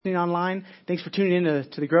Online. Thanks for tuning in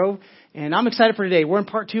to the Grove. And I'm excited for today. We're in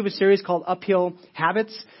part 2 of a series called Uphill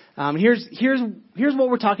Habits. Here's what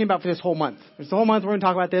we're talking about for this whole month. The whole month we're going to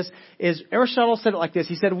talk about this is Aristotle said it like this.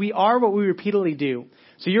 He said, we are what we repeatedly do.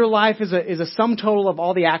 So your life is a sum total of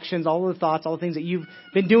all the actions, all the thoughts, all the things that you've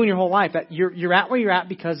been doing your whole life. That you're at where you're at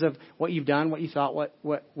because of what you've done, what you thought,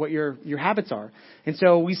 what your habits are. And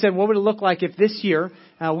so we said, what would it look like if this year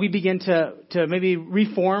we begin to maybe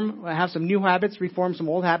reform, have some new habits, reform some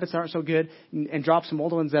old habits that aren't so good, and drop some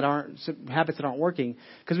old ones that aren't habits that aren't working.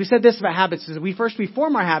 Because we said this about habits is we first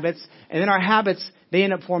reform our habits, and then our habits they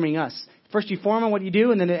end up forming us. First you form on what you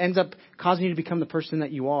do, and then it ends up causing you to become the person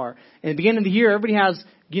that you are. And at the beginning of the year, everybody has,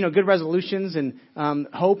 good resolutions and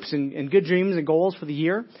hopes and good dreams and goals for the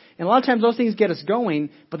year. And a lot of times those things get us going,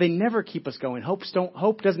 but they never keep us going.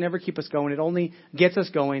 Hope doesn't ever keep us going. It only gets us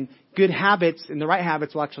going. Good habits and the right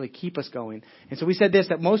habits will actually keep us going. And so we said this,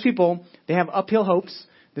 that most people, they have uphill hopes.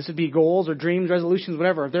 This would be goals or dreams, resolutions,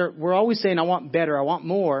 whatever. We're always saying, I want better, I want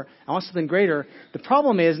more, I want something greater. The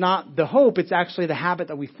problem is not the hope, it's actually the habit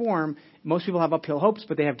that we form. Most people have uphill hopes,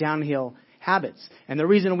 but they have downhill habits. And the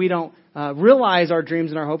reason we don't realize our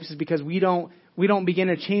dreams and our hopes is because we don't begin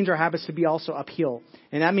to change our habits to be also uphill.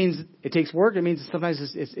 And that means it takes work. It means sometimes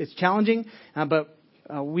it's challenging, but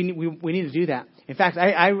we need to do that. In fact,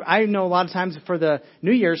 I know a lot of times for the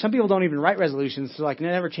new year, some people don't even write resolutions. So it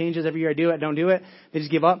never changes. Every year I do it, don't do it. They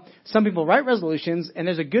just give up. Some people write resolutions, and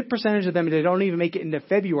there's a good percentage of them that don't even make it into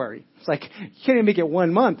February. It's like, you can't even make it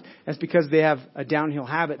 1 month. That's because they have a downhill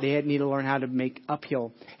habit. They need to learn how to make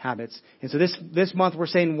uphill habits. And so this month we're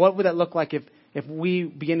saying, what would that look like if we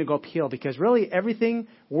begin to go uphill? Because really everything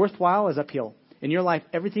worthwhile is uphill. In your life,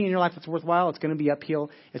 everything in your life that's worthwhile, it's going to be uphill.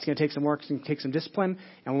 It's going to take some work. It's going to take some discipline.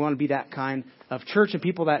 And we want to be that kind of church and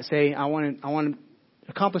people that say, I want to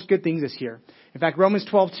accomplish good things this year. In fact, Romans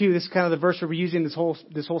 12:2, this is kind of the verse we're using this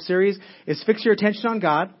whole series, is fix your attention on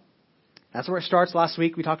God. That's where it starts. Last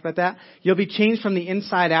week we talked about that. You'll be changed from the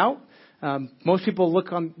inside out. Most people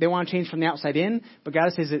they want to change from the outside in, but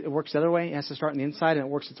God says it works the other way. It has to start on the inside and it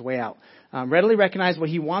works its way out. Readily recognize what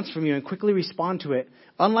He wants from you and quickly respond to it.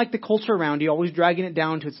 Unlike the culture around you, always dragging it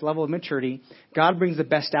down to its level of maturity, God brings the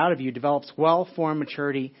best out of you, develops well-formed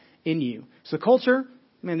maturity in you. So the culture,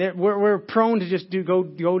 we're prone to just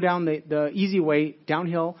go down the easy way,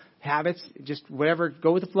 downhill habits, just whatever,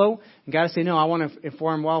 go with the flow. And God say, no, I want to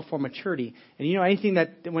form well for maturity. And anything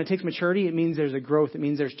that when it takes maturity, it means there's a growth. It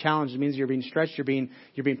means there's challenge. It means you're being stretched. You're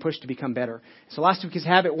being pushed to become better. So last week's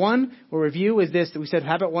habit 1, we'll review is this, that we said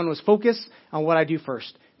habit 1 was focus on what I do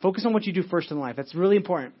first. Focus on what you do first in life. That's really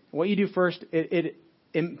important. What you do first, it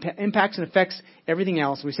impacts and affects everything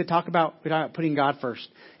else. We said talk about putting God first.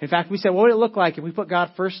 In fact, we said, what would it look like if we put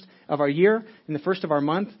God first of our year, in the first of our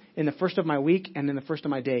month, in the first of my week, and in the first of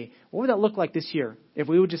my day? What would that look like this year? If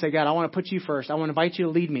we would just say, God, I want to put you first. I want to invite you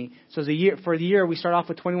to lead me. So for the year, we start off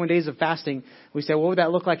with 21 days of fasting. We said, what would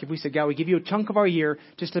that look like if we said, God, we give you a chunk of our year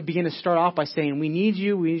just to begin to start off by saying, we need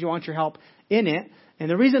you, want your help in it. And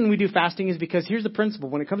the reason we do fasting is because here's the principle.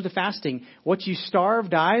 When it comes to fasting, what you starve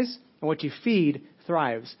dies, and what you feed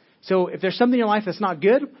thrives. So if there's something in your life that's not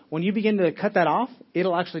good, when you begin to cut that off,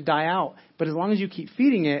 it'll actually die out. But as long as you keep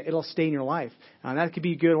feeding it, it'll stay in your life. That could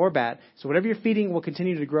be good or bad. So whatever you're feeding will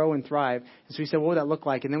continue to grow and thrive. And so we said, what would that look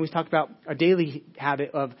like? And then we talked about a daily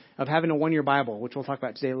habit of having a 1-year Bible, which we'll talk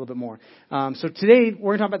about today a little bit more. So today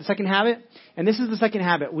we're going to talk about the second habit. And this is the second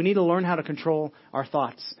habit. We need to learn how to control our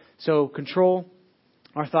thoughts. So control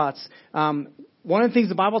our thoughts. One of the things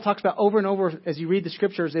the Bible talks about over and over as you read the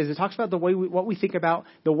scriptures is it talks about the way what we think about,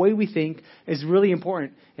 the way we think is really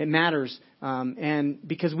important. It matters. And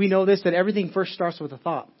because we know this, that everything first starts with a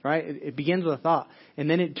thought, right? It begins with a thought and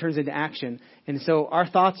then it turns into action. And so our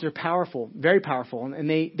thoughts are powerful, very powerful. And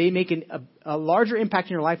they make a larger impact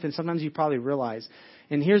in your life than sometimes you probably realize.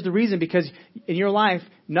 And here's the reason, because in your life,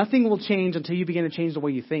 nothing will change until you begin to change the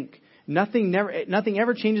way you think. Nothing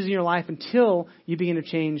ever changes in your life until you begin to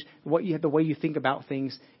change the way you think about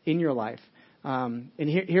things in your life. And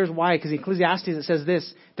here's why, because in Ecclesiastes it says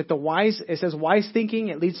this, that wise thinking,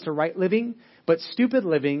 it leads to right living, but stupid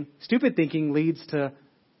thinking leads to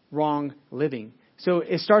wrong living. So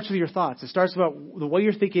it starts with your thoughts. It starts about the way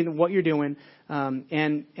you're thinking, what you're doing,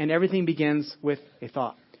 and everything begins with a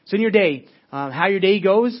thought. So in your day, how your day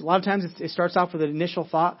goes, a lot of times it starts off with an initial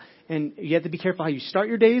thought, and you have to be careful how you start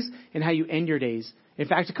your days and how you end your days. In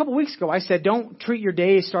fact, a couple weeks ago, I said don't treat your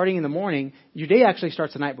day starting in the morning. Your day actually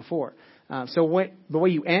starts the night before. So the way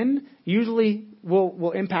you end usually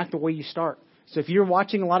will impact the way you start. So if you're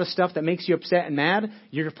watching a lot of stuff that makes you upset and mad,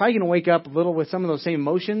 you're probably going to wake up a little with some of those same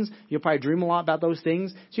emotions. You'll probably dream a lot about those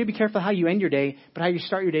things. So you be careful how you end your day, but how you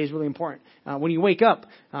start your day is really important. When you wake up,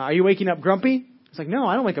 are you waking up grumpy? It's like, no,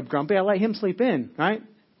 I don't wake up grumpy. I let him sleep in, right?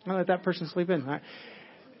 I let that person sleep in, right?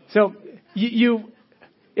 So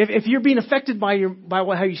if you're being affected by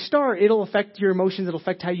how you start, it'll affect your emotions. It'll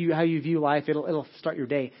affect how you view life. It'll start your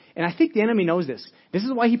day. And I think the enemy knows this. This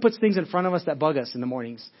is why he puts things in front of us that bug us in the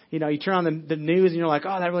mornings. You turn on the news and you're like,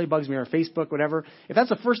 oh, that really bugs me, or Facebook, whatever. If that's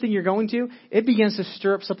the first thing you're going to, it begins to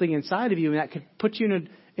stir up something inside of you, and that could put you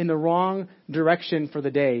in the wrong direction for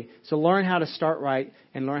the day. So learn how to start right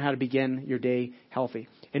and learn how to begin your day healthy.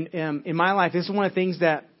 And in my life, this is one of the things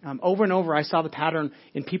that over and over I saw the pattern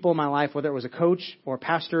in people in my life, whether it was a coach or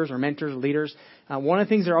pastors or mentors or leaders. One of the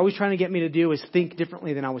things they're always trying to get me to do is think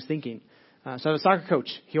differently than I was thinking. So I was a soccer coach.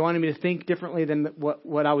 He wanted me to think differently than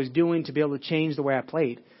what I was doing to be able to change the way I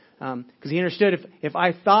played. Because he understood if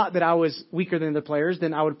I thought that I was weaker than the players,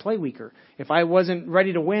 then I would play weaker. If I wasn't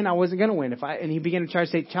ready to win, I wasn't going to win. And he began to try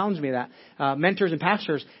to challenge me that. Mentors and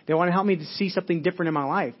pastors, they want to help me to see something different in my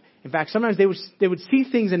life. In fact, sometimes they would see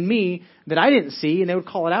things in me that I didn't see, and they would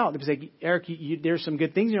call it out. They'd say, Eric, there's some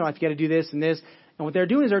good things in your life. You got to do this and this. And what they're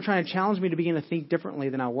doing is they're trying to challenge me to begin to think differently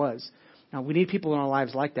than I was. Now, we need people in our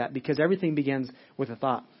lives like that, because everything begins with a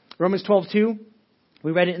thought. Romans 12:2,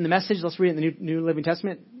 we read it in the Message. Let's read it in the New Living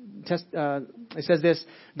Testament. It says this: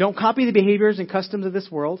 don't copy the behaviors and customs of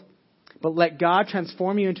this world, but let God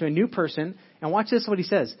transform you into a new person. And watch this, what he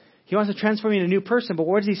says. He wants to transform you into a new person, but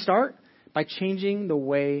where does he start? By changing the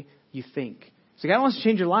way you think. So God wants to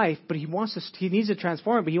change your life, but he needs to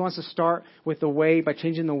transform it, but he wants to start with by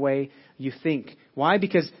changing the way you think. Why?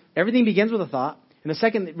 Because everything begins with a thought. And the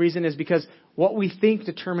second reason is because what we think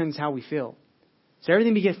determines how we feel. So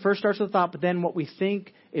everything first starts with a thought, but then what we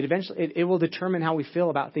think, it will determine how we feel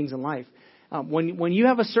about things in life. When you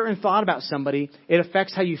have a certain thought about somebody, it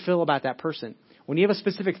affects how you feel about that person. When you have a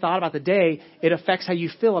specific thought about the day, it affects how you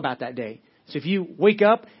feel about that day. So if you wake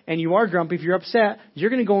up and you are grumpy, if you're upset, you're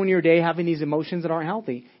going to go into your day having these emotions that aren't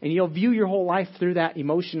healthy. And you'll view your whole life through that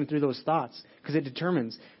emotion and through those thoughts, because it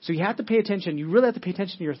determines. So you have to pay attention. You really have to pay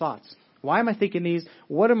attention to your thoughts. Why am I thinking these?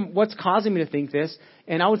 What's causing me to think this?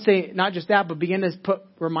 And I would say not just that, but begin to put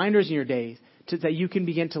reminders in your day that you can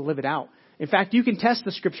begin to live it out. In fact, you can test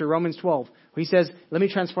the scripture, Romans 12, where he says, let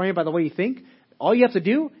me transform you by the way you think. All you have to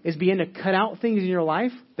do is begin to cut out things in your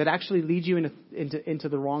life that actually lead you into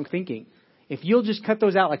the wrong thinking. If you'll just cut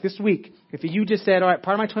those out, like this week, if you just said, all right,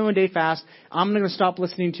 part of my 21-day fast, I'm going to stop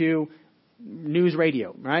listening to news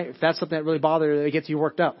radio, right? If that's something that really bothers you, that gets you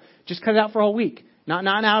worked up, just cut it out for a whole week. Not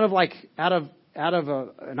out of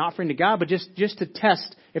an offering to God, but just to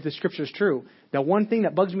test if the scripture is true. The one thing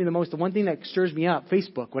that bugs me the most, the one thing that stirs me up,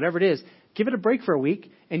 Facebook, whatever it is, give it a break for a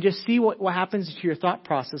week and just see what happens to your thought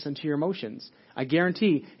process and to your emotions. I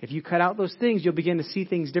guarantee if you cut out those things, you'll begin to see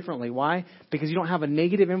things differently. Why? Because you don't have a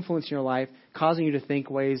negative influence in your life causing you to think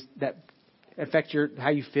ways that affect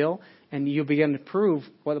how you feel, and you'll begin to prove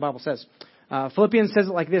what the Bible says. Philippians says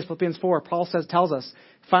it like this. Philippians 4, Paul tells us,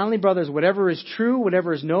 finally, brothers, whatever is true,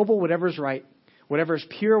 whatever is noble, whatever is right, whatever is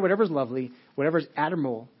pure, whatever is lovely, whatever is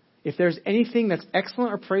admirable, if there's anything that's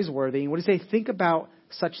excellent or praiseworthy, what does he say? Think about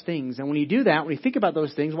such things. And when you do that, when you think about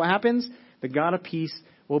those things, what happens? The God of peace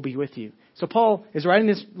will be with you. So Paul is writing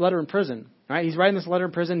this letter in prison, right? He's writing this letter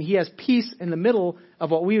in prison. He has peace in the middle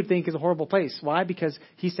of what we would think is a horrible place. Why? Because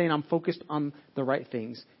he's saying, I'm focused on the right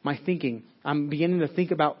things. My thinking, I'm beginning to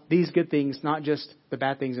think about these good things, not just the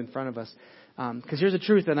bad things in front of us. Because here's the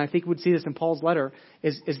truth, and I think we'd see this in Paul's letter,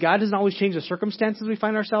 is God doesn't always change the circumstances we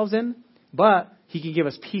find ourselves in, but he can give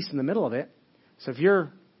us peace in the middle of it. So if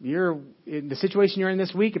you're in the situation you're in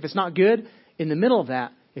this week, if it's not good, in the middle of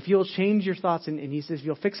that, if you'll change your thoughts, and he says if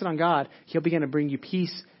you'll fix it on God, he'll begin to bring you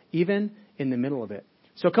peace even in the middle of it.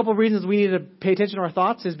 So a couple of reasons we need to pay attention to our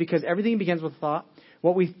thoughts is because everything begins with thought.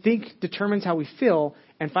 What we think determines how we feel.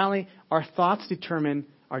 And finally, our thoughts determine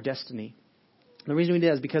our destiny. The reason we do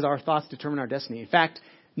that is because our thoughts determine our destiny. In fact,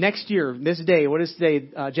 next year, this day, what is today?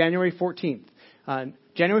 January 14th.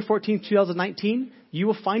 January 14th, 2019, you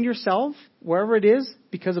will find yourself wherever it is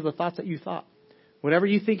because of the thoughts that you thought. Whatever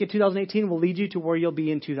you think in 2018 will lead you to where you'll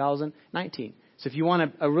be in 2019. So if you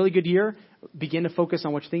want a really good year, begin to focus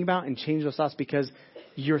on what you think about and change those thoughts, because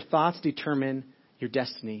your thoughts determine your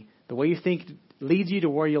destiny. The way you think leads you to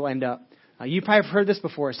where you'll end up. You probably have heard this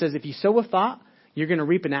before. It says if you sow a thought, you're going to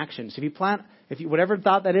reap an action. So whatever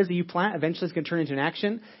thought that is that you plant, eventually it's going to turn into an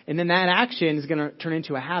action. And then that action is going to turn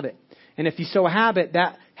into a habit. And if you sow a habit,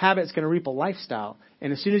 that habit is going to reap a lifestyle.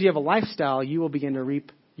 And as soon as you have a lifestyle, you will begin to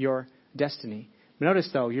reap your destiny. Notice,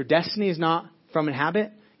 though, your destiny is not from a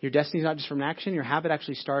habit. Your destiny is not just from an action. Your habit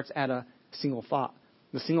actually starts at a single thought.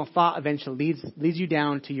 The single thought eventually leads you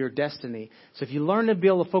down to your destiny. So if you learn to be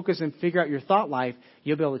able to focus and figure out your thought life,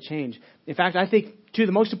 you'll be able to change. In fact, I think two of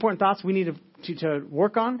the most important thoughts we need to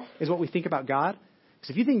work on is what we think about God. Because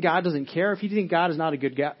if you think God doesn't care, if you think God is not a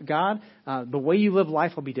good God, the way you live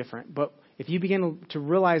life will be different. But if you begin to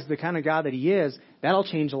realize the kind of God that He is, that'll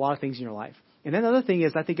change a lot of things in your life. And then the other thing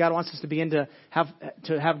is, I think God wants us to begin to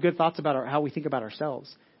have good thoughts about how we think about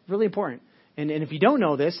ourselves. It's really important. And if you don't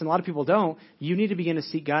know this, and a lot of people don't, you need to begin to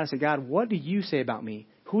seek God and say, God, what do you say about me?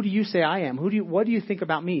 Who do you say I am? What do you think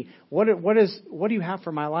about me? What do you have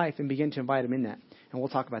for my life? And begin to invite Him in that. And we'll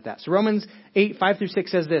talk about that. So Romans 8:5-6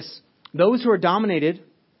 says this: those who are dominated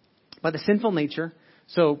by the sinful nature.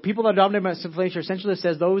 So people that are dominated by sinful nature essentially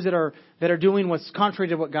says those that are doing what's contrary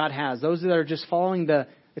to what God has. Those that are just following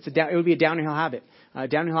it would be a downhill habit.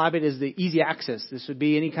 Downhill habit is the easy access. This would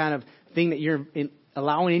be any kind of thing that you're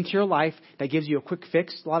allowing into your life that gives you a quick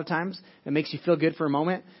fix a lot of times. It makes you feel good for a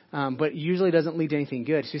moment, but usually doesn't lead to anything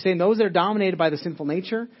good. So he's saying those that are dominated by the sinful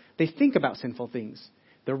nature, they think about sinful things.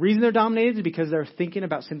 The reason they're dominated is because they're thinking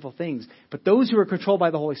about sinful things. But those who are controlled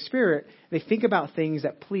by the Holy Spirit, they think about things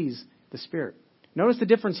that please the Spirit. Notice the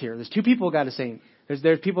difference here. There's two people God is saying.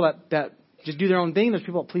 There's people that just do their own thing. There's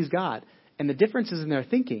people that please God. And the difference is in their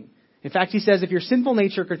thinking. In fact, he says if your sinful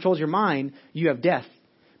nature controls your mind, you have death.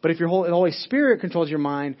 But if the Holy Spirit controls your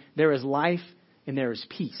mind, there is life and there is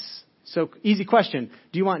peace. So, easy question.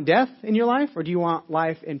 Do you want death in your life or do you want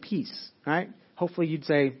life and peace? All right? Hopefully you'd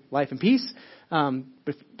say life and peace.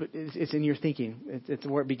 But it's in your thinking. It's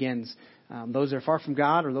where it begins. Those that are far from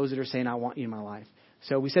God or those that are saying, I want you in my life.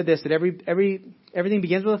 So we said this, that everything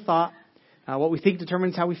begins with a thought. What we think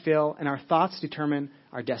determines how we feel, and our thoughts determine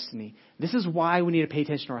our destiny. This is why we need to pay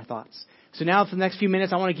attention to our thoughts. So now for the next few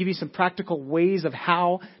minutes, I want to give you some practical ways of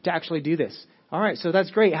how to actually do this. All right, so that's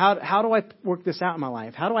great. How do I work this out in my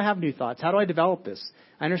life? How do I have new thoughts? How do I develop this?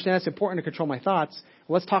 I understand it's important to control my thoughts.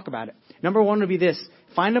 Well, let's talk about it. Number one would be this.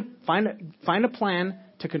 Find a plan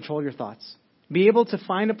to control your thoughts. Be able to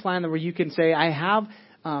find a plan where you can say, I have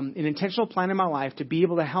an intentional plan in my life to be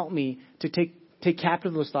able to help me to take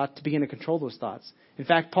captive those thoughts, to begin to control those thoughts. In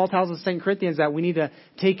fact, Paul tells us in 2 Corinthians that we need to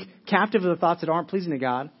take captive of the thoughts that aren't pleasing to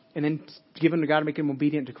God and then give them to God to make them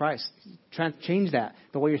obedient to Christ. Try to change that,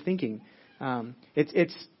 the way you're thinking.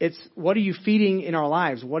 It's what are you feeding in our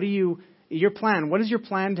lives? Your plan? What is your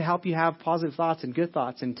plan to help you have positive thoughts and good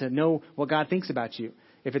thoughts and to know what God thinks about you?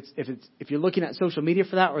 If you're looking at social media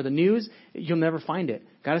for that or the news, you'll never find it.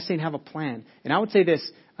 God is saying have a plan. And I would say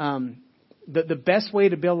this, the best way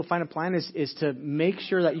to be able to find a plan is to make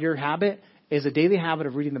sure that your habit is a daily habit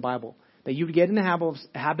of reading the Bible. That you get in the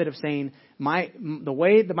habit of saying, the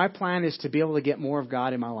way that my plan is to be able to get more of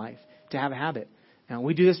God in my life, to have a habit. And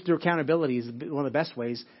we do this through accountability is one of the best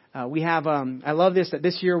ways. We have, I love this, that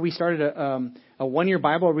this year we started a 1-year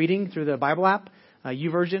Bible reading through the Bible app,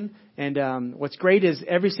 YouVersion. And what's great is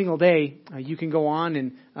every single day you can go on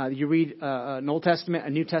and you read an Old Testament, a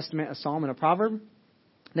New Testament, a Psalm, and a Proverb.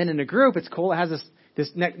 Then in a group, it's cool. It has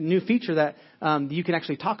this new feature that you can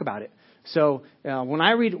actually talk about it. So when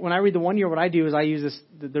I read the 1 year, what I do is I use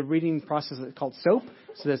the reading process called SOAP.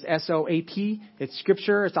 So that's SOAP. It's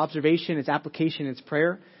scripture, it's observation, it's application, it's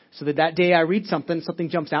prayer. So that day I read something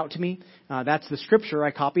jumps out to me. That's the scripture.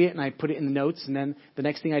 I copy it and I put it in the notes. And then the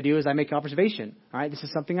next thing I do is I make an observation. All right, this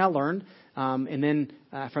is something I learned. And then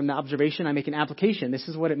from the observation, I make an application. This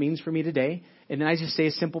is what it means for me today. And then I just say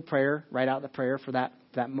a simple prayer, write out the prayer for that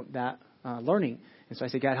learning. And so I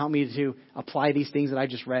say, God, help me to apply these things that I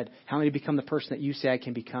just read. Help me to become the person that you say I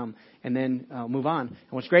can become. And then move on. And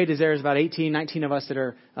what's great is there's about 18, 19 of us that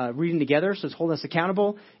are reading together. So it's holding us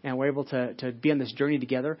accountable. And we're able to be on this journey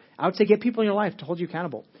together. I would say get people in your life to hold you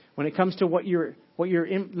accountable. When it comes to what you're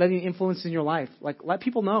letting influence in your life, like let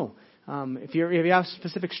people know. If you have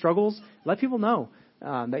specific struggles, let people know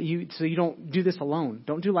so you don't do this alone.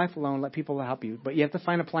 Don't do life alone. Let people help you. But you have to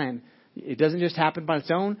find a plan. It doesn't just happen by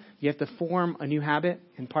its own. You have to form a new habit,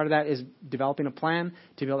 and part of that is developing a plan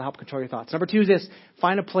to be able to help control your thoughts. Number 2 is this: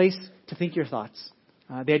 find a place to think your thoughts.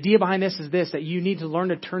 The idea behind this is this: that you need to learn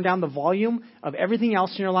to turn down the volume of everything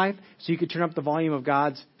else in your life so you can turn up the volume of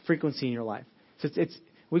God's frequency in your life. So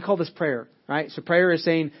we call this prayer, right? So prayer is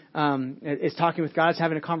saying, it's talking with God, it's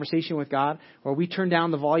having a conversation with God, or we turn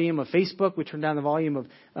down the volume of Facebook, we turn down the volume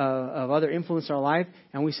of other influence in our life,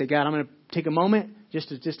 and we say, God, I'm going to take a moment just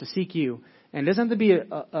to seek you. And it doesn't have to be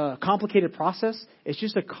a complicated process. It's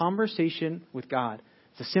just a conversation with God.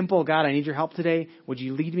 It's a simple, God, I need your help today. Would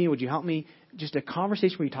you lead me? Would you help me? Just a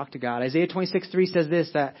conversation where you talk to God. Isaiah 26:3 says this,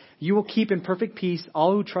 that you will keep in perfect peace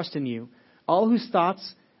all who trust in you, all whose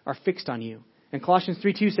thoughts are fixed on you. And Colossians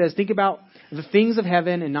 3:2 says, think about the things of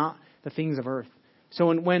heaven and not the things of earth.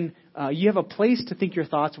 So when you have a place to think your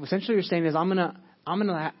thoughts, essentially you're saying is, I'm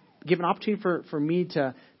gonna give an opportunity for me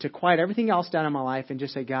to quiet everything else down in my life and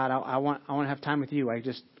just say, God, I want to have time with you. I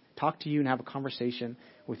just talk to you and have a conversation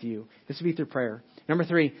with you. This would be through prayer. Number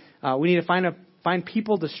 3, we need to find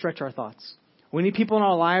people to stretch our thoughts. We need people in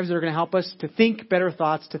our lives that are going to help us to think better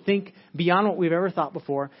thoughts, to think beyond what we've ever thought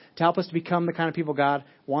before, to help us to become the kind of people God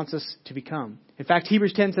wants us to become. In fact,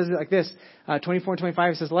 Hebrews 10 says it like this, 24 and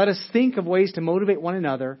 25, it says, let us think of ways to motivate one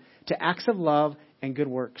another to acts of love and good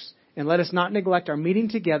works. And let us not neglect our meeting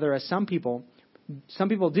together as some people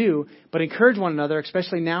do, but encourage one another,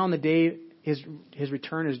 especially now in the day his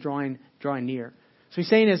return is drawing near. So he's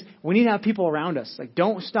saying is, we need to have people around us. Like,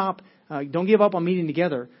 don't stop, don't give up on meeting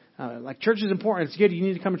together. Like, church is important. It's good. You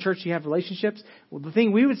need to come to church. You have relationships. Well, the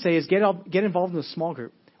thing we would say is get involved in a small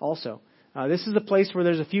group also. This is a place where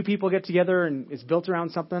there's a few people get together and it's built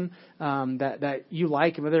around something that you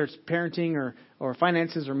like, whether it's parenting or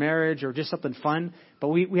finances or marriage or just something fun. But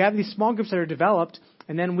we have these small groups that are developed,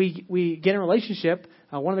 and then we get in a relationship.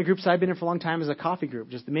 One of the groups I've been in for a long time is a coffee group.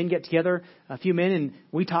 Just the men get together, a few men, and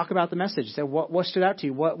we talk about the message. Say, what stood out to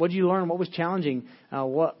you? What did you learn? What was challenging?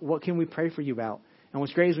 What can we pray for you about? And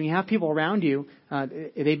what's great is when you have people around you,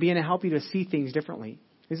 they begin to help you to see things differently.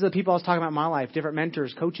 These are the people I was talking about in my life, different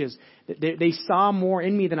mentors, coaches. They saw more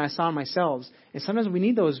in me than I saw in myself. And sometimes we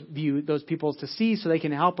need those people to see so they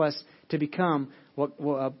can help us to become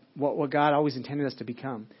what God always intended us to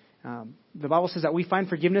become. The Bible says that we find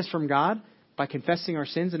forgiveness from God by confessing our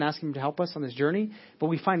sins and asking Him to help us on this journey. But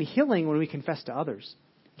we find healing when we confess to others.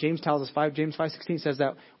 James tells us, James 5:16 says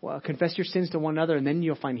that, confess your sins to one another and then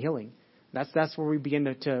you'll find healing. That's where we begin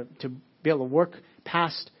to be able to work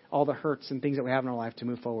past all the hurts and things that we have in our life to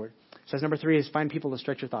move forward. So that's number 3 is find people to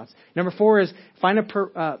stretch your thoughts. Number 4 is find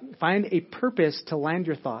a purpose to land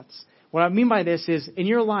your thoughts. What I mean by this is in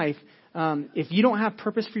your life, if you don't have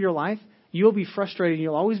purpose for your life, you'll be frustrated.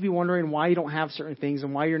 You'll always be wondering why you don't have certain things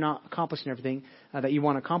and why you're not accomplishing everything that you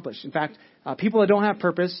want to accomplish. In fact, people that don't have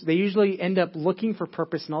purpose, they usually end up looking for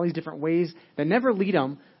purpose in all these different ways that never lead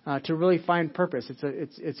them to really find purpose.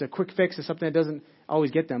 It's a quick fix. It's something that doesn't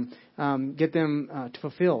always get them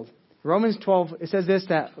fulfilled. Romans 12, it says this,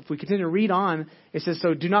 that if we continue to read on, it says,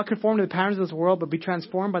 so do not conform to the patterns of this world, but be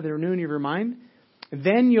transformed by the renewing of your mind.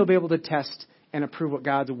 Then you'll be able to test and approve what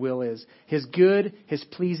God's will is. His good, His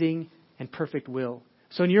pleasing, and perfect will.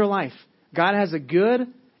 So in your life, God has a good,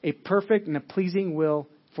 a perfect, and a pleasing will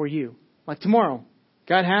for you. Like tomorrow,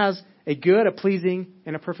 God has a good, a pleasing,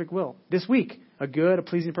 and a perfect will. This week, a good, a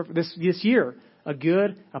pleasing, perfect. This year, a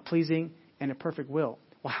good, a pleasing, and a perfect will.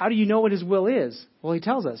 Well, how do you know what His will is? Well, He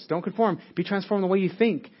tells us, don't conform. Be transformed the way you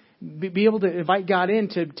think. Be able to invite God in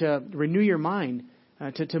to renew your mind,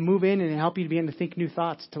 to move in and help you to begin to think new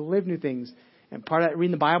thoughts, to live new things. And part of that,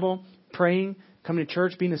 reading the Bible, praying, coming to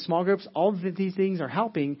church, being in small groups, all of these things are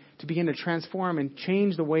helping to begin to transform and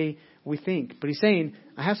change the way we think. But He's saying,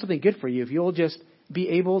 I have something good for you. If you'll just be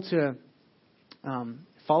able to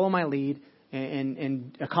follow my lead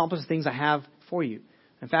and accomplish the things I have for you.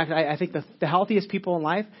 In fact, I think the healthiest people in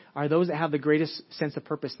life are those that have the greatest sense of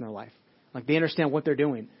purpose in their life. Like they understand what they're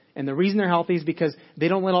doing. And the reason they're healthy is because they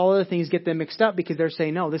don't let all other things get them mixed up, because they're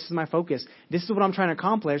saying, no, this is my focus. This is what I'm trying to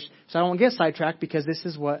accomplish. So I don't get sidetracked because this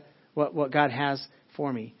is what God has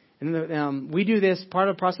for me. And we do this, part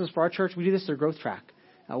of the process for our church, we do this through Growth Track.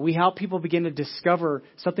 We help people begin to discover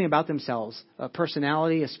something about themselves, a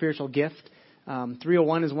personality, a spiritual gift.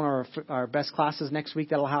 301 is one of our best classes next week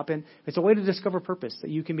that'll happen. It's a way to discover purpose, that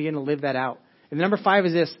you can begin to live that out. And number 5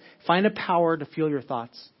 is this: find a power to fuel your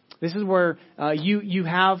thoughts. This is where you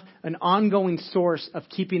have an ongoing source of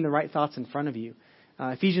keeping the right thoughts in front of you.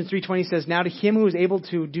 Ephesians 3:20 says, now to Him who is able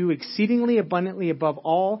to do exceedingly abundantly above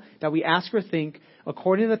all that we ask or think,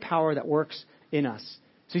 according to the power that works in us.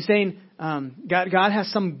 So He's saying God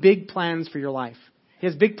has some big plans for your life. He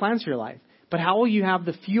has big plans for your life. But how will you have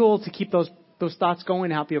the fuel to keep those thoughts going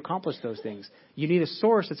and help you accomplish those things? You need a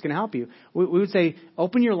source that's going to help you. We would say,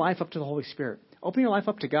 open your life up to the Holy Spirit. Open your life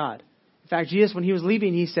up to God. In fact, Jesus, when He was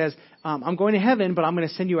leaving, He says, I'm going to heaven, but I'm going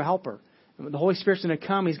to send you a helper. The Holy Spirit's going to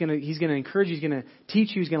come. He's going to encourage you. He's going to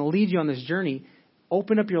teach you. He's going to lead you on this journey.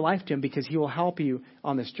 Open up your life to Him, because He will help you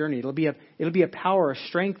on this journey. It'll be a power, a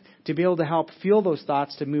strength to be able to help fuel those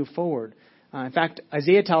thoughts to move forward. In fact,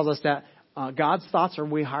 Isaiah tells us that God's thoughts are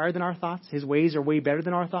way higher than our thoughts. His ways are way better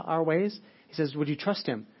than our ways. He says, would you trust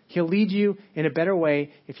Him? He'll lead you in a better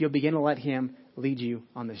way if you'll begin to let Him lead you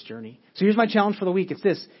on this journey. So here's my challenge for the week. It's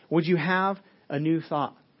this: would you have a new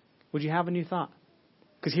thought? Would you have a new thought?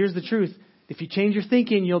 Because here's the truth. If you change your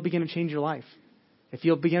thinking, you'll begin to change your life. If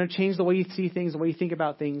you'll begin to change the way you see things, the way you think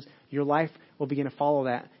about things, your life will begin to follow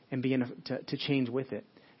that and begin to change with it.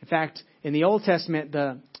 In fact, in the Old Testament,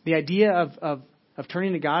 the idea of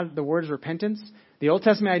turning to God, the word is repentance. The Old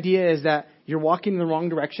Testament idea is that you're walking in the wrong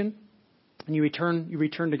direction and you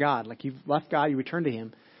return to God. Like you've left God, you return to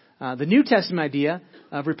Him. The New Testament idea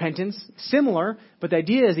of repentance, similar, but the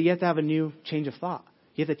idea is that you have to have a new change of thought.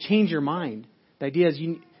 You have to change your mind. The idea is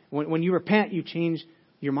when you repent, you change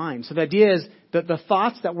your mind. So the idea is that the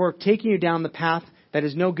thoughts that were taking you down the path that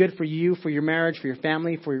is no good for you, for your marriage, for your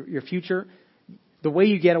family, for your future, the way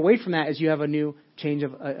you get away from that is you have a new change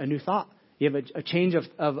of a new thought. You have a change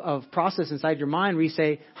of process inside your mind where you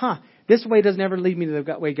say, this way doesn't ever lead me to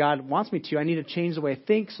the way God wants me to. I need to change the way I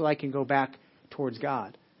think so I can go back towards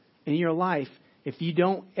God. In your life, if you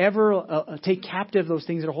don't ever take captive those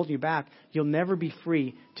things that are holding you back, you'll never be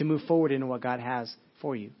free to move forward into what God has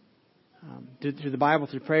for you. Through the Bible,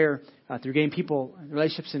 through prayer, through getting people,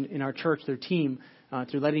 relationships in our church, their team,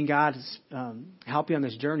 through letting God help you on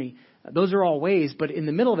this journey. Those are all ways, but in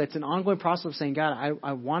the middle of it, it's an ongoing process of saying, God,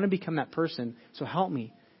 I want to become that person, so help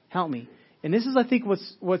me. And this is, I think,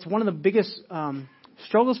 what's one of the biggest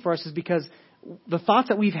struggles for us is because the thoughts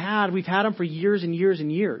that we've had them for years and years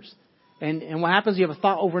and years. And what happens, you have a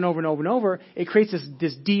thought over and over and over and over, it creates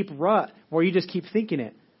this deep rut where you just keep thinking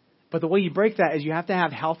it. But the way you break that is you have to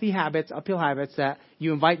have healthy habits, uphill habits, that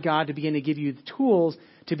you invite God to begin to give you the tools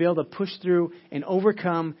to be able to push through and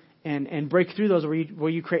overcome and break through those where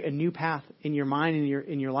you create a new path in your mind and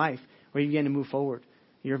in your life where you begin to move forward.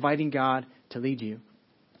 You're inviting God to lead you.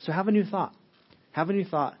 So have a new thought.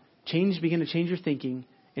 Begin to change your thinking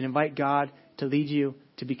and invite God to lead you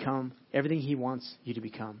to become everything He wants you to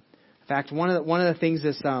become. In fact, one of the things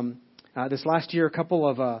this last year, a couple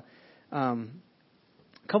of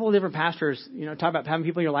different pastors, talk about having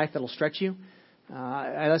people in your life that'll stretch you.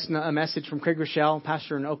 I listened to a message from Craig Rochelle,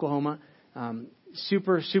 pastor in Oklahoma. He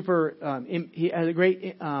has a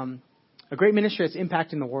great ministry that's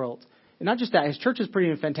impacting the world. And not just that, his church is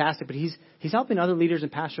pretty fantastic, but he's helping other leaders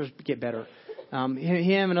and pastors get better.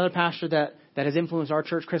 Him, another pastor that has influenced our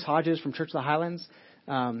church, Chris Hodges from Church of the Highlands.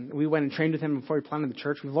 We went and trained with him before we planted the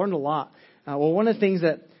church. We've learned a lot. One of the things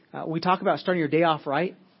that we talk about starting your day off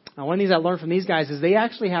right. One of the things I learned from these guys is they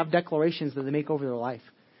actually have declarations that they make over their life.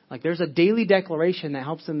 Like there's a daily declaration that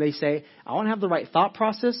helps them. They say, I want to have the right thought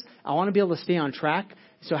process. I want to be able to stay on track.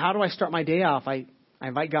 So how do I start my day off? I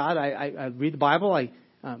invite God. I read the Bible. I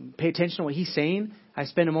pay attention to what He's saying. I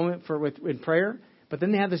spend a moment in prayer. But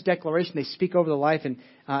then they have this declaration. They speak over their life. And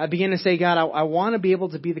I begin to say, God, I want to be able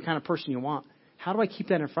to be the kind of person you want. How do I keep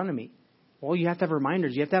that in front of me? Well, you have to have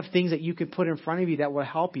reminders. You have to have things that you can put in front of you that will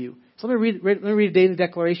help you. So let me read a daily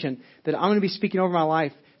declaration that I'm going to be speaking over my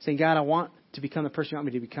life, saying, God, I want to become the person you want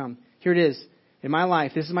me to become. Here it is. In my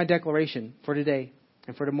life, this is my declaration for today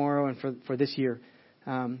and for tomorrow and for this year.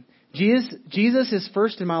 Jesus is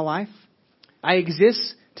first in my life. I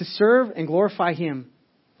exist to serve and glorify Him.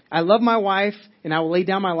 I love my wife, and I will lay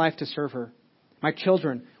down my life to serve her. My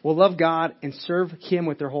children will love God and serve Him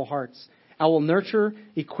with their whole hearts. I will nurture,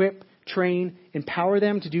 equip, train, empower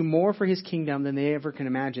them to do more for His kingdom than they ever can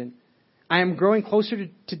imagine. I'm growing closer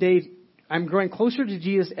to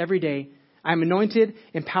Jesus every day. I'm anointed,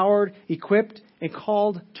 empowered, equipped, and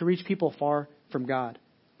called to reach people far from God.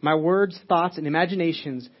 My words, thoughts, and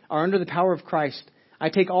imaginations are under the power of Christ. I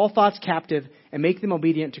take all thoughts captive and make them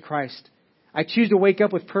obedient to Christ. I choose to wake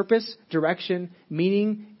up with purpose, direction,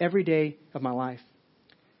 meaning every day of my life.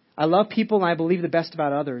 I love people and I believe the best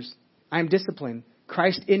about others. I am disciplined.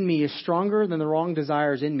 Christ in me is stronger than the wrong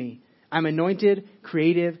desires in me. I'm anointed,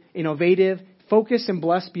 creative, innovative, focused, and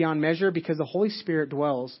blessed beyond measure because the Holy Spirit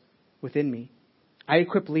dwells within me. I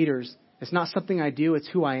equip leaders. It's not something I do, it's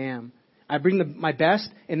who I am. I bring my best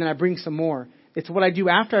and then I bring some more. It's what I do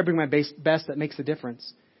after I bring my best that makes the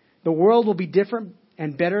difference. The world will be different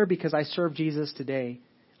and better because I serve Jesus today.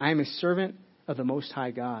 I am a servant of the Most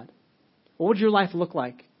High God. What would your life look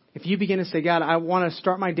like if you begin to say, God, I want to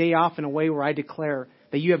start my day off in a way where I declare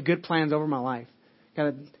that you have good plans over my life.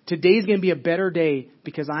 God, today's going to be a better day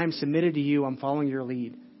because I'm submitted to you. I'm following your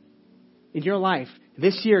lead. In your life,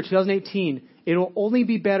 this year, 2018, it'll only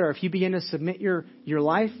be better if you begin to submit your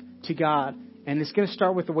life to God. And it's going to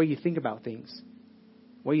start with the way you think about things.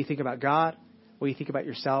 What you think about God, what you think about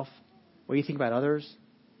yourself, what you think about others.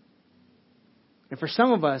 And for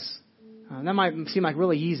some of us, that might seem like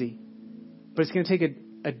really easy. But it's going to take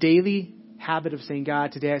a daily habit of saying,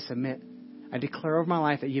 God, today I submit. I declare over my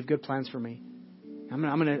life that you have good plans for me. I'm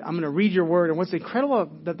going to read your word. And what's incredible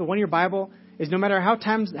about the one year Bible is no matter how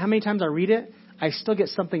many times I read it, I still get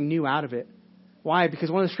something new out of it. Why? Because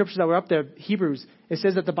one of the scriptures that were up there, Hebrews, it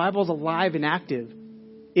says that the Bible is alive and active.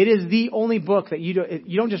 It is the only book that you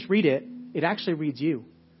don't just read it, it actually reads you.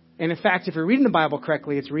 And in fact, if you're reading the Bible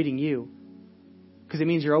correctly, it's reading you. Because it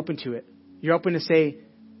means you're open to it. You're open to say,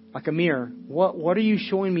 like a mirror, what are you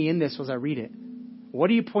showing me in this as I read it? What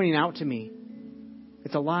are you pointing out to me?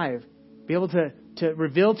 It's alive. Be able to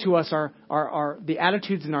reveal to us the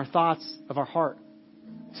attitudes and our thoughts of our heart.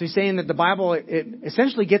 So he's saying that the Bible, it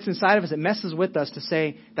essentially gets inside of us. It messes with us to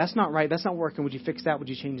say, that's not right. That's not working. Would you fix that? Would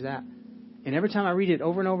you change that? And every time I read it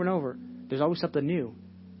over and over and over, there's always something new.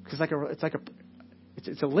 Because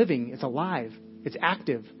it's a living, it's alive, it's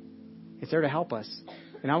active. It's there to help us.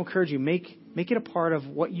 And I'll encourage you, make it a part of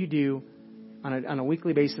what you do on a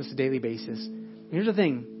weekly basis, a daily basis. And here's the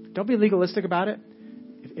thing. Don't be legalistic about it.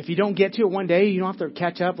 If you don't get to it one day, you don't have to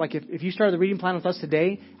catch up. Like if you started the reading plan with us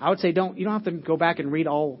today, I would say you don't have to go back and read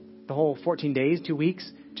the whole 14 days, 2 weeks.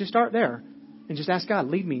 Just start there and just ask God,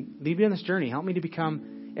 lead me on this journey. Help me to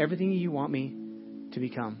become everything you want me to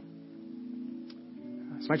become.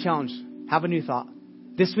 That's my challenge. Have a new thought.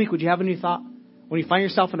 This week, would you have a new thought? When you find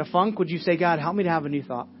yourself in a funk, would you say, God, help me to have a new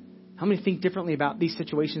thought? Help me to think differently about these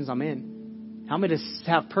situations I'm in. Help me to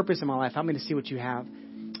have purpose in my life. Help me to see what you have.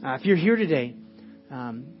 If you're here today,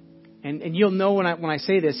 and you'll know when I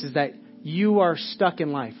say this, is that you are stuck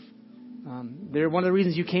in life. One of the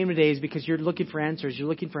reasons you came today is because you're looking for answers. You're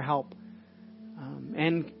looking for help.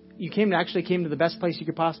 And you came to the best place you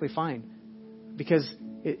could possibly find. Because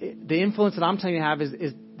the influence that I'm telling you to have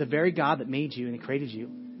is the very God that made you and created you.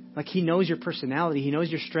 Like He knows your personality. He knows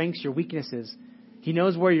your strengths, your weaknesses. He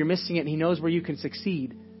knows where you're missing it, and He knows where you can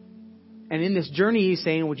succeed. And in this journey, He's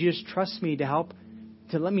saying, would you just trust me to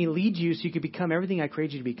let me lead you so you can become everything I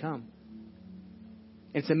created you to become?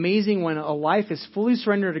 It's amazing when a life is fully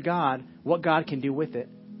surrendered to God, what God can do with it.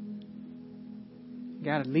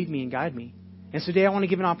 God, lead me and guide me. And so today I want to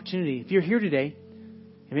give an opportunity. If you're here today,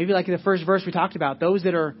 and maybe like in the first verse we talked about, those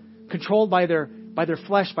that are controlled by their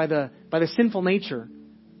flesh, by the sinful nature,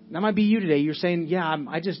 that might be you today. You're saying, yeah,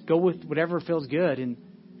 I just go with whatever feels good, and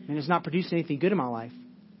it's not producing anything good in my life.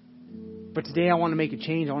 But today I want to make a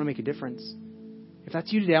change. I want to make a difference. If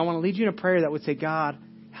that's you today, I want to lead you in a prayer that would say, God,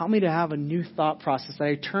 help me to have a new thought process, that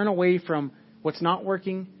I turn away from what's not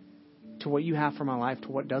working to what you have for my life, to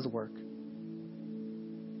what does work.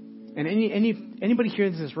 And anybody here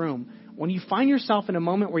in this room, when you find yourself in a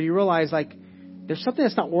moment where you realize, like, there's something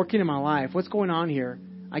that's not working in my life, what's going on here?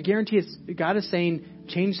 I guarantee God is saying,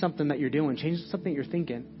 change something that you're doing, change something that you're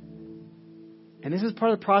thinking. And this is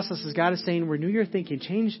part of the process, is God is saying, renew your thinking,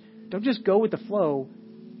 change. Don't just go with the flow.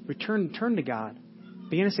 Turn to God.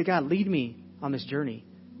 Begin to say, God, lead me on this journey.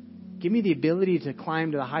 Give me the ability to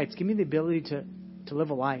climb to the heights. Give me the ability to live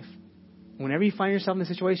a life. Whenever you find yourself in a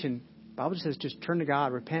situation, the Bible just says, just turn to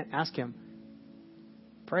God, repent, ask Him.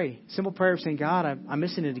 Pray. Simple prayer of saying, God, I'm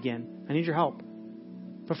missing it again. I need your help.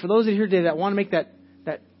 But for those that are here today that want to make that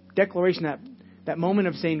declaration, that moment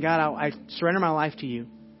of saying, God, I surrender my life to you.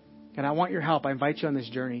 God, I want your help. I invite you on this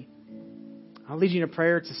journey. I'll lead you in a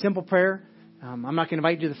prayer. It's a simple prayer. I'm not going to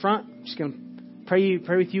invite you to the front. I'm just going to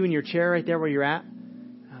pray with you in your chair right there where you're at.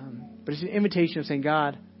 But it's an invitation of saying,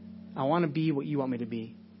 God, I want to be what you want me to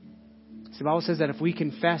be. So the Bible says that if we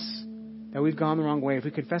confess that we've gone the wrong way, if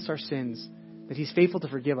we confess our sins, that He's faithful to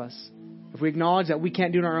forgive us. If we acknowledge that we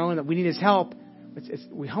can't do it on our own, that we need His help,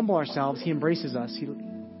 we humble ourselves, He embraces us.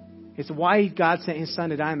 It's why God sent His Son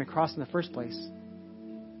to die on the cross in the first place.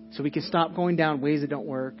 So we can stop going down ways that don't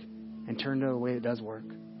work and turn to a way that does work.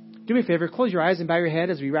 Do me a favor, close your eyes and bow your head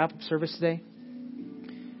as we wrap up service today.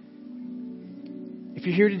 If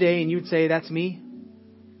you're here today and you would say, that's me,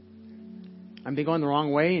 I've been going the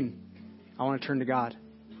wrong way and I want to turn to God.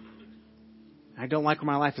 I don't like where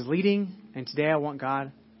my life is leading, and today I want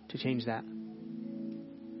God to change that.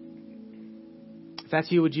 If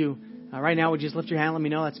that's you, would you, right now, would you just lift your hand and let me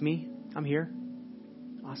know that's me? I'm here.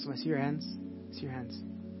 Awesome. I see your hands. I see your hands.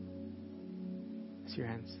 I see your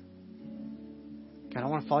hands. God, I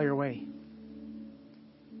want to follow your way.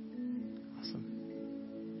 Awesome.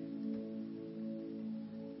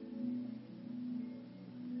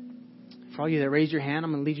 For all you that raised your hand,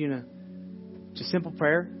 I'm going to lead you in a just simple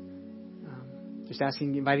prayer. Just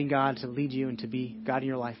inviting God to lead you and to be God in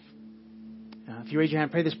your life. If you raise your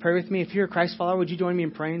hand, pray this prayer with me. If you're a Christ follower, would you join me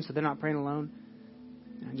in praying so they're not praying alone?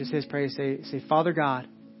 And just say this prayer. Say, Father God,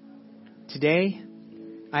 today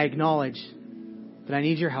I acknowledge that I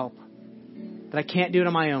need your help, that I can't do it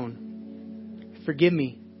on my own. Forgive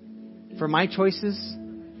me for my choices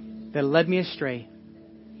that led me astray.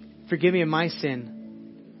 Forgive me of my sin.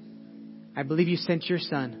 I believe you sent your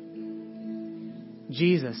Son,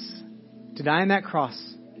 Jesus, to die on that cross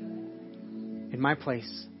in my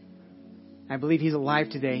place. I believe He's alive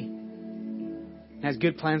today. and has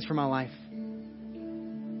good plans for my life.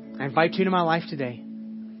 I invite you into my life today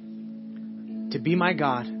to be my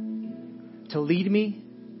God, to lead me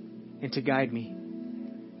and to guide me.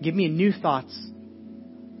 Give me new thoughts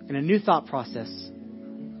and a new thought process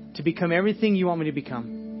to become everything you want me to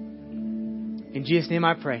become. In Jesus' name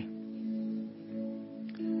I pray.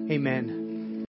 Amen.